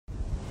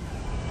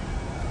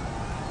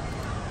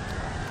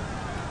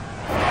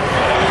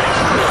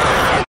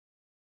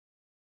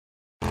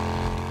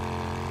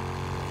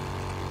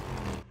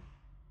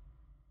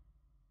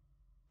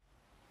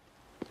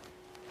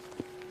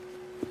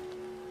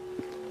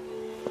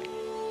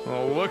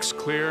Well, looks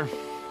clear.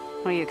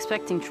 Are you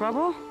expecting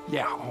trouble?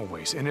 Yeah,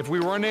 always. And if we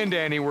run into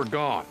any, we're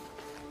gone.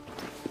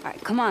 All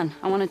right, come on.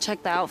 I want to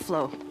check the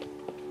outflow.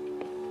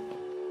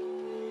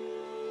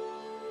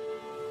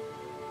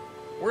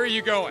 Where are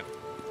you going?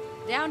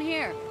 Down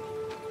here.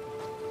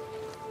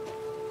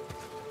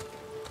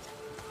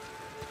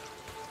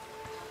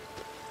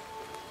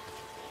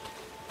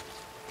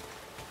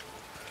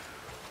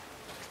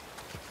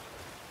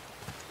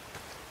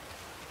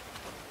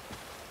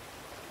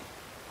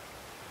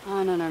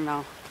 Oh,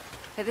 no.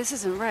 Hey, this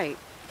isn't right.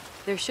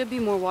 There should be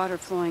more water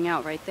flowing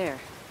out right there.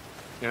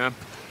 Yeah?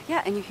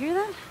 Yeah, and you hear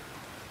that?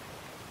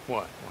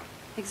 What?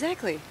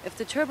 Exactly. If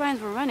the turbines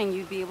were running,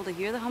 you'd be able to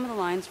hear the hum of the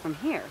lines from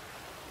here.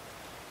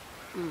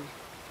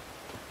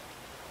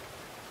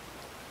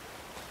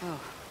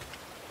 Oh.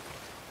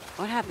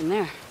 What happened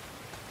there?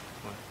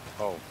 What?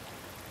 Oh.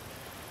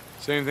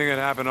 Same thing that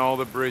happened to all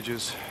the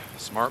bridges.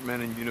 Smart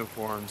men in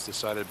uniforms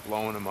decided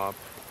blowing them up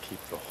would keep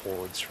the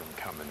hordes from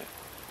coming in.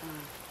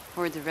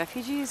 Hordes of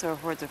refugees or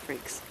hordes of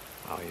freaks?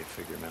 Oh, you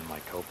figure men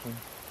like Copeland?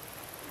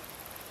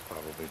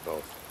 Probably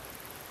both.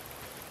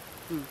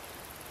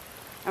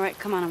 All right,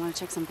 come on. I want to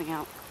check something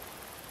out.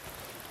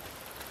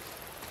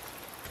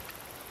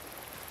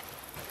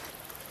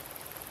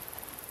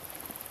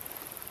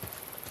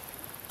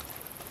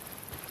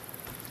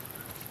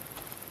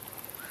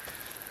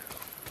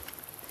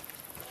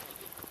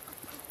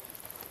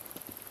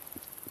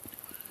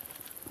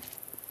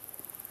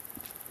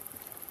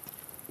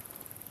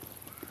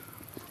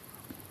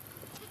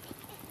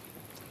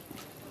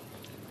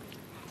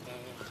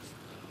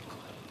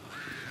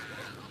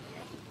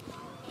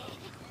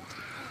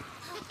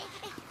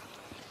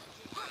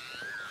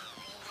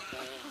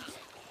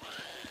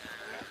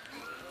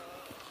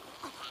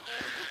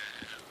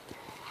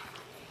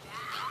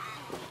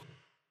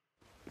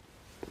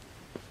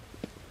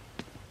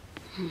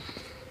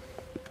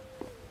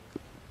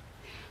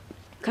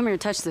 Come here,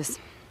 touch this.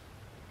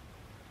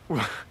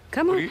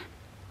 Come on.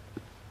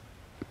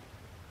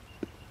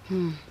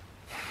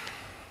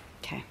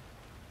 Okay.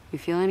 You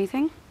feel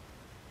anything?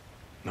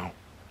 No.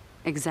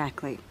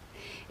 Exactly.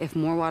 If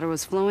more water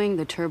was flowing,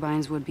 the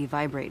turbines would be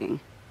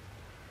vibrating.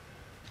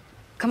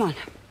 Come on.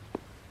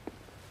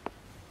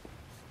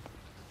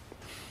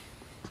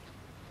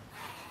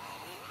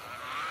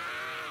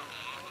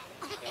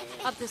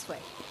 Up this way.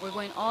 We're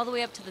going all the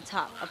way up to the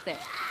top, up there.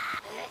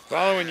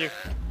 Following you.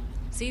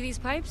 See these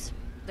pipes?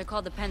 They're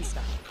called the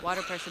penstock.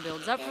 Water pressure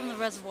builds up from the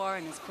reservoir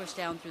and is pushed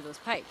down through those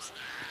pipes,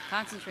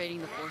 concentrating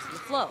the force of the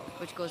flow,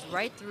 which goes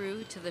right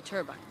through to the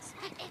turbines.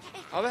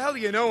 How the hell do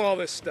you know all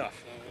this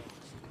stuff?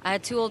 I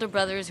had two older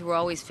brothers who were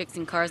always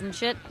fixing cars and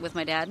shit with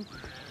my dad.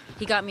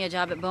 He got me a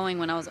job at Boeing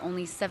when I was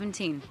only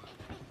 17.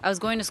 I was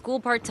going to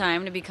school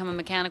part-time to become a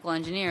mechanical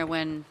engineer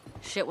when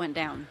shit went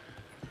down.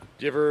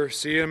 Did you ever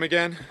see him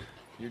again?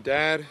 Your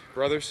dad,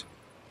 brothers?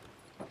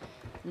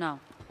 No.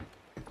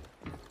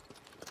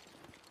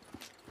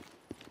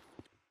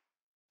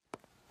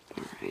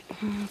 All right,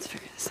 let's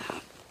figure this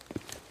out.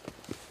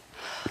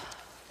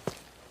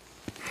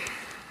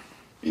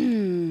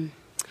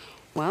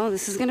 Well,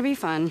 this is gonna be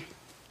fun.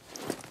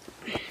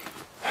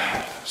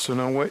 So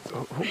now wait.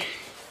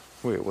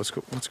 Wait, what's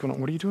going on?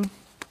 What are you doing?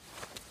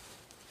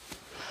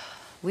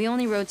 We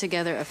only rode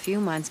together a few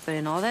months, but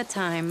in all that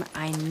time,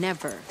 I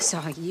never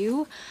saw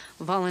you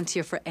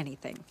volunteer for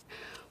anything.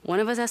 One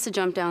of us has to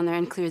jump down there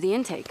and clear the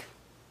intake.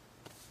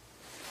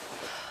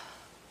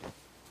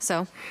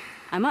 So?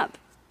 I'm up.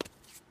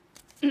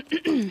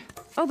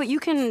 Oh, but you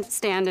can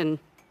stand and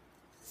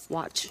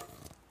watch.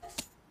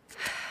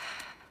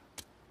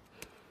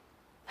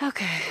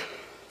 Okay.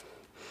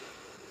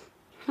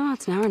 Oh,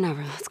 it's now or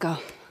never. Let's go.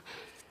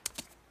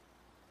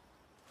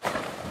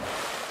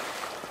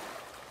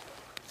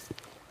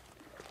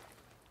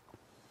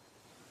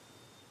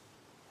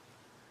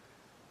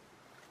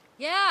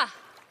 Yeah,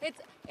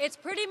 it's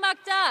pretty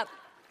mucked up.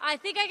 I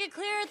think I can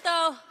clear it,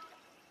 though.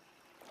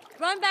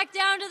 Run back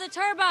down to the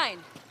turbine.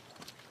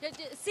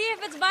 See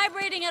if it's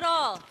vibrating at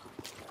all.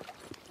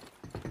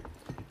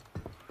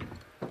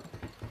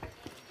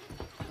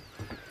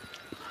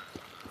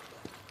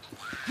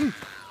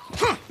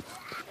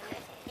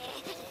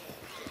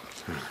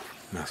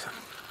 Nothing.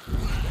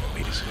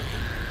 Wait a second.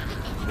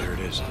 There it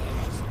is.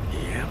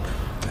 Yep,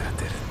 that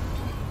did it.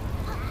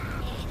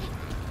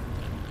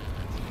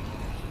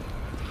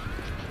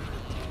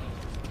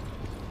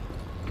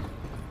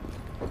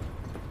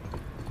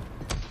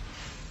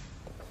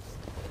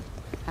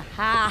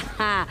 Ha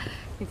ha!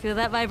 You feel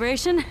that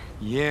vibration?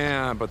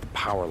 Yeah, but the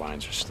power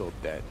lines are still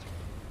dead.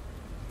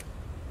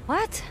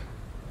 What?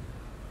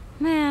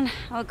 Man,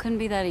 oh, it couldn't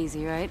be that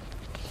easy, right?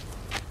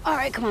 All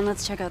right, come on,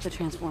 let's check out the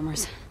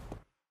transformers.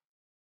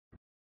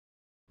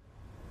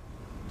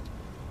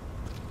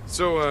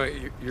 So,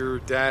 your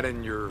dad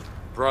and your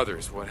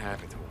brothers, what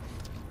happened to them?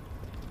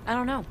 I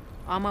don't know.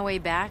 On my way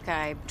back,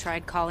 I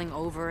tried calling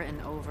over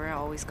and over. I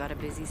always got a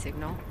busy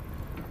signal.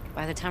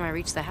 By the time I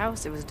reached the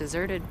house, it was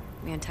deserted.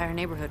 The entire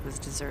neighborhood was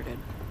deserted.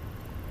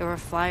 There were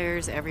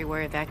flyers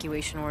everywhere,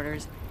 evacuation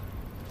orders.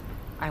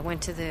 I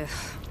went to the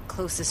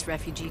closest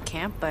refugee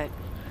camp, but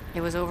it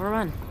was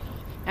overrun.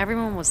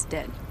 Everyone was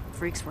dead.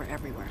 Freaks were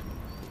everywhere.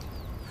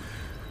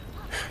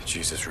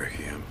 Jesus,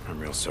 Ricky, I'm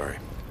real sorry.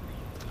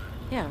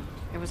 Yeah,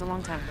 it was a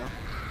long time ago.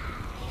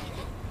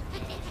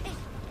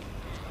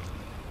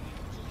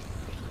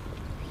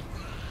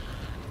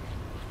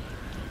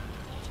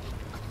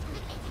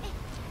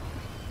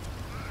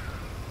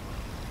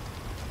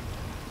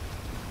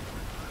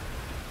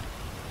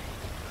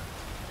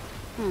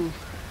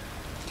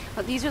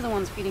 But these are the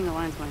ones feeding the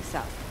lines going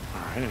south.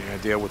 All right, any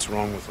idea what's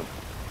wrong with them?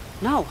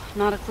 No,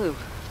 not a clue.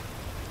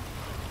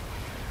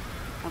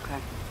 Okay.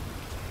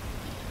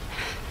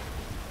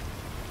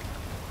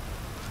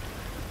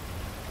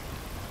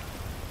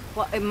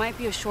 Well, it might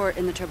be a short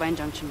in the turbine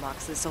junction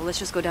boxes, so let's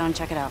just go down and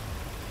check it out.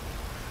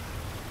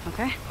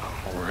 Okay?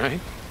 All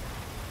right.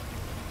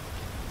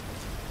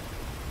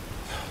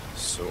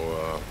 So,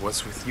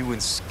 what's with you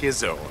and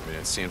Skizzo? I mean,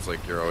 it seems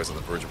like you're always on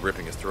the verge of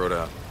ripping his throat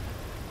out.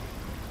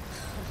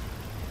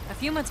 A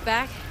few months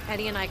back,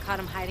 Eddie and I caught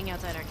him hiding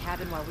outside our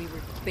cabin while we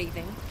were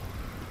bathing.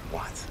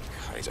 What?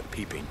 God, he's a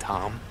peeping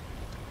Tom.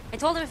 I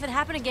told him if it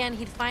happened again,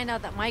 he'd find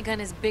out that my gun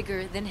is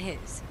bigger than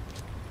his.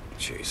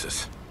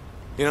 Jesus.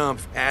 You know,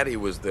 if Addie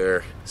was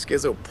there,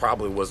 Skizzo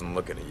probably wasn't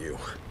looking at you.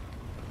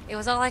 It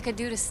was all I could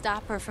do to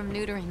stop her from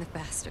neutering the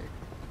bastard.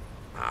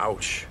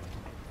 Ouch.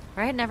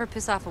 Right? Never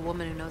piss off a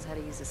woman who knows how to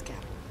use this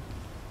cap.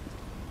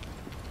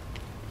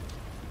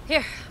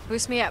 Here,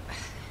 boost me up.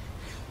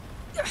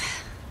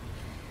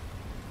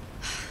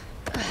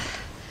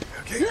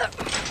 Okay.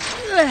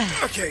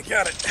 Okay,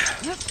 got it.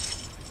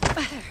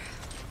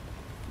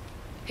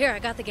 Here, I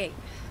got the gate.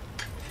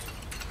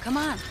 Come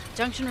on.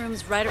 Junction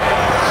room's right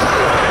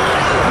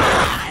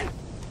around.